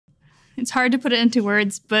It's hard to put it into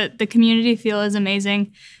words, but the community feel is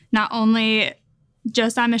amazing. Not only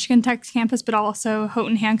just on Michigan Tech's campus, but also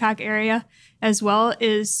Houghton Hancock area as well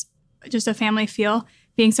is just a family feel.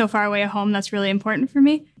 Being so far away at home, that's really important for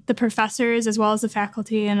me. The professors, as well as the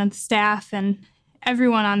faculty and the staff and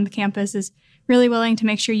everyone on the campus is really willing to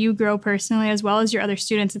make sure you grow personally as well as your other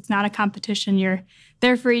students. It's not a competition. You're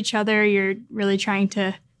there for each other. You're really trying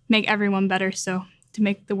to make everyone better, so to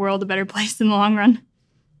make the world a better place in the long run.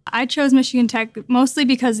 I chose Michigan Tech mostly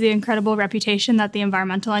because of the incredible reputation that the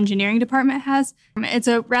environmental engineering department has. It's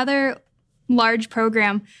a rather large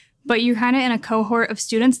program, but you're kind of in a cohort of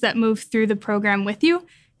students that move through the program with you.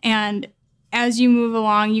 And as you move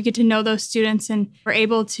along, you get to know those students and are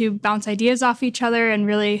able to bounce ideas off each other and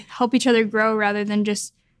really help each other grow rather than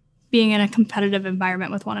just being in a competitive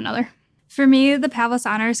environment with one another. For me, the Pavlis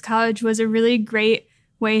Honors College was a really great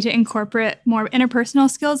way to incorporate more interpersonal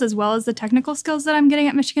skills as well as the technical skills that I'm getting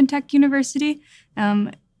at Michigan Tech University.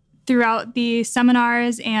 Throughout the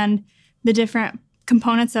seminars and the different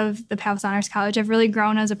components of the Pavlis Honors College, I've really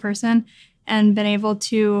grown as a person and been able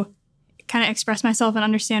to kind of express myself and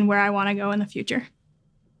understand where I want to go in the future.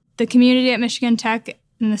 The community at Michigan Tech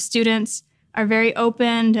and the students are very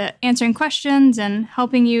open to answering questions and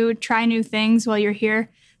helping you try new things while you're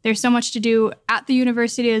here. There's so much to do at the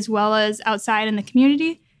university as well as outside in the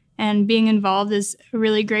community, and being involved is a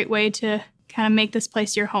really great way to kind of make this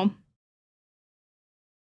place your home.